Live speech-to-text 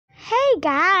Hey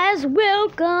guys,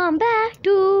 welcome back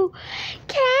to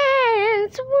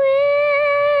Ken's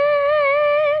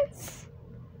Wins.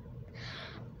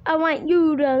 I want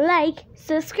you to like,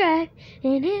 subscribe,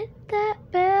 and hit that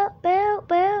bell.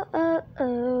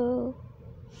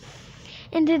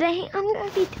 And today I'm going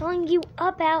to be telling you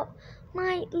about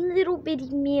my little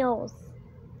bitty meals.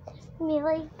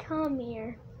 Millie, come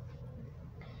here.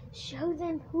 Show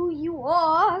them who you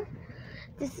are.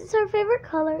 This is her favorite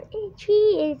color, and she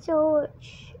is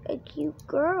such a cute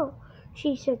girl.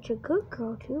 She's such a good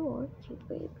girl too, aren't you,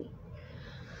 baby?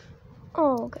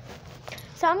 Oh, okay.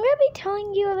 So I'm going to be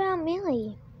telling you about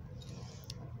Millie.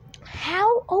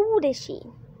 How old is she?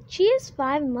 She is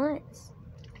 5 months.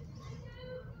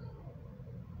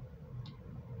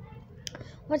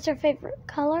 What's her favorite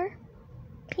color?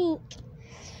 Pink.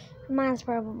 Mine's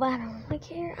purple, but I don't really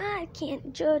care. I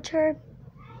can't judge her.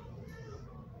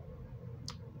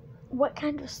 What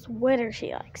kind of sweater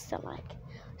she likes to like.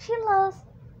 She loves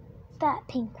that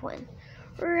pink one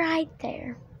right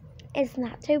there. It's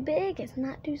not too big, it's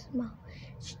not too small.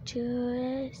 It's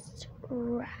just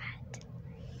right.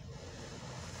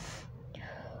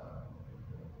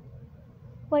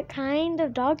 What kind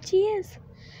of dog she is?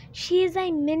 She is a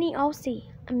mini Aussie,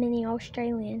 a mini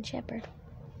Australian Shepherd.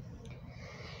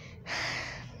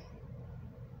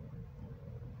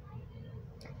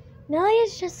 Millie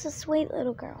is just a sweet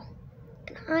little girl.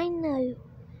 And I know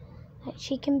that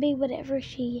she can be whatever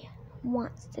she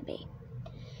wants to be.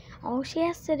 All she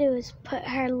has to do is put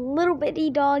her little bitty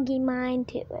doggy mind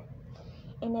to it.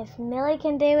 And if Millie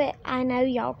can do it, I know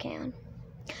y'all can.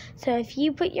 So if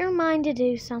you put your mind to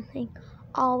do something,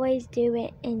 always do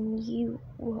it and you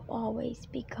will always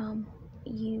become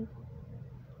you.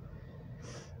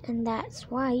 And that's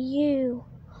why you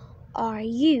are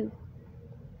you.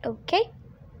 Okay?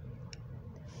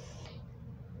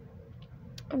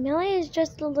 Millie is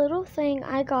just a little thing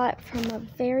I got from a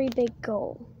very big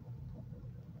goal.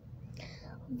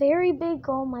 Very big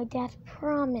goal my dad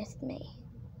promised me.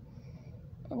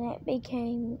 And it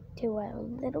became to a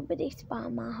little bitty spot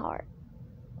in my heart.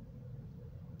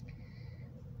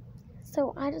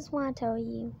 So I just want to tell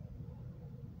you,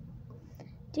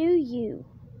 do you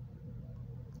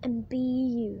and be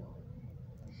you.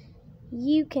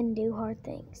 You can do hard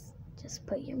things. Just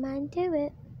put your mind to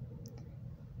it.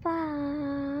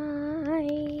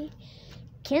 Bye.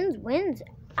 Ken's Wins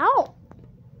out.